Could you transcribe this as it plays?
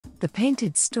The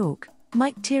painted stork,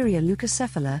 Mycteria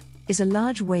leucocephala, is a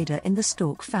large wader in the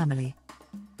stork family.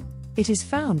 It is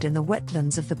found in the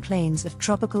wetlands of the plains of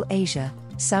tropical Asia,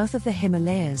 south of the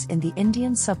Himalayas in the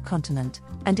Indian subcontinent,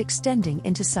 and extending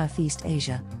into Southeast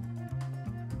Asia.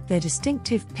 Their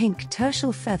distinctive pink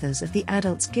tertial feathers of the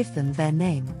adults give them their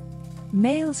name.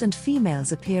 Males and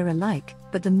females appear alike,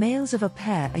 but the males of a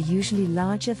pair are usually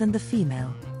larger than the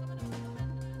female.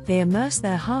 They immerse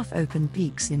their half-open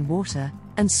beaks in water,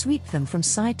 and sweep them from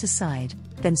side to side,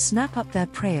 then snap up their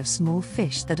prey of small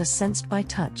fish that are sensed by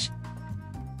touch.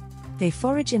 They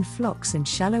forage in flocks in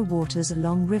shallow waters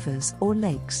along rivers or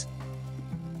lakes.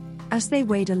 As they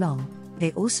wade along,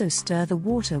 they also stir the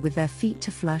water with their feet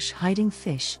to flush hiding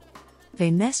fish. They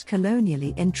nest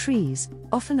colonially in trees,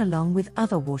 often along with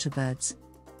other water birds.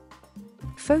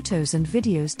 Photos and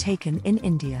videos taken in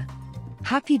India.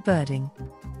 Happy birding!